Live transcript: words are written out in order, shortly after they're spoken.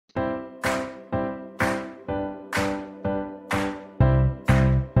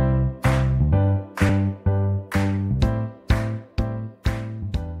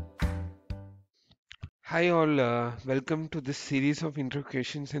Hi all, welcome to this series of intro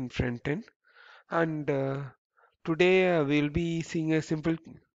questions in frontend. And today we'll be seeing a simple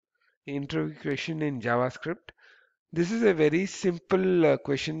intro question in JavaScript. This is a very simple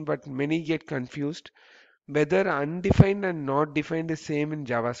question, but many get confused whether undefined and not defined is same in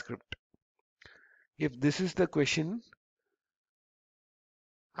JavaScript. If this is the question,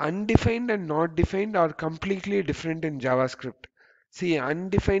 undefined and not defined are completely different in JavaScript. See,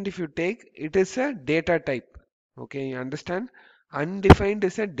 undefined, if you take, it is a data type. Okay, you understand? Undefined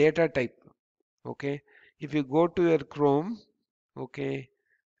is a data type. Okay, if you go to your Chrome, okay,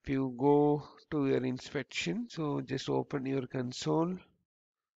 if you go to your inspection, so just open your console.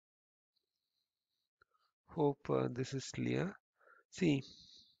 Hope this is clear. See,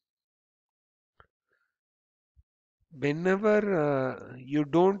 whenever you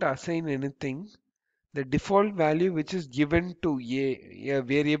don't assign anything, the default value which is given to a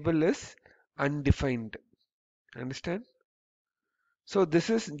variable is undefined. Understand? So this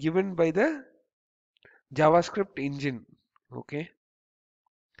is given by the JavaScript engine. Okay,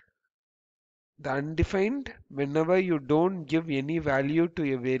 the undefined, whenever you don't give any value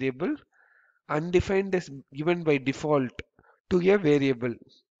to a variable, undefined is given by default to a variable.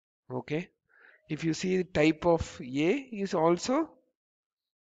 Okay, if you see the type of a is also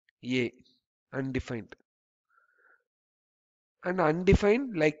a, undefined, and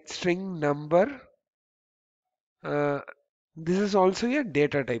undefined like string number, uh, this is also a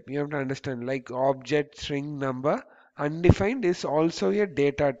data type. You have to understand, like object string number, undefined is also a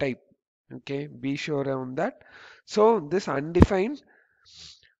data type. Okay, be sure on that. So this undefined,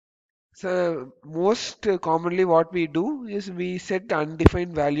 so most commonly what we do is we set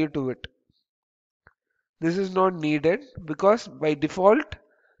undefined value to it. This is not needed because by default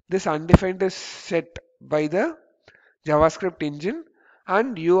this undefined is set by the JavaScript engine,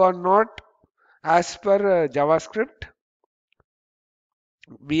 and you are not, as per JavaScript,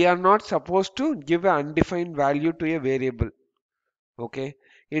 we are not supposed to give an undefined value to a variable. Okay,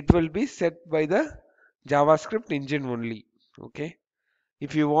 it will be set by the JavaScript engine only. Okay,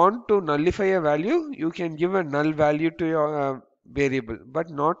 if you want to nullify a value, you can give a null value to your variable, but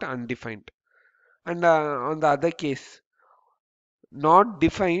not undefined. And on the other case, not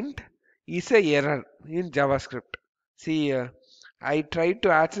defined is a error in JavaScript. See, I tried to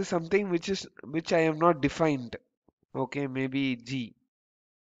access something which I have not defined. Okay, maybe G.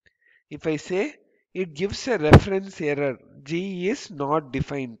 If I say it gives a reference error, G is not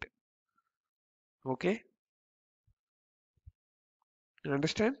defined. Okay, you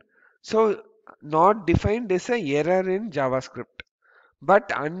understand? So not defined is a error in JavaScript,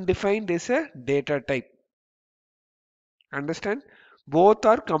 but undefined is a data type. Understand? Both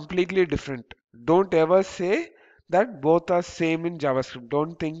are completely different. Don't ever say that both are same in JavaScript.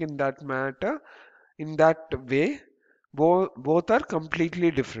 Don't think in that matter, in that way. Both are completely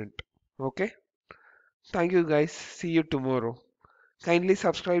different. Okay? Thank you guys. See you tomorrow. Kindly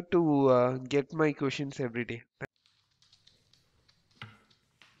subscribe to get my questions every day.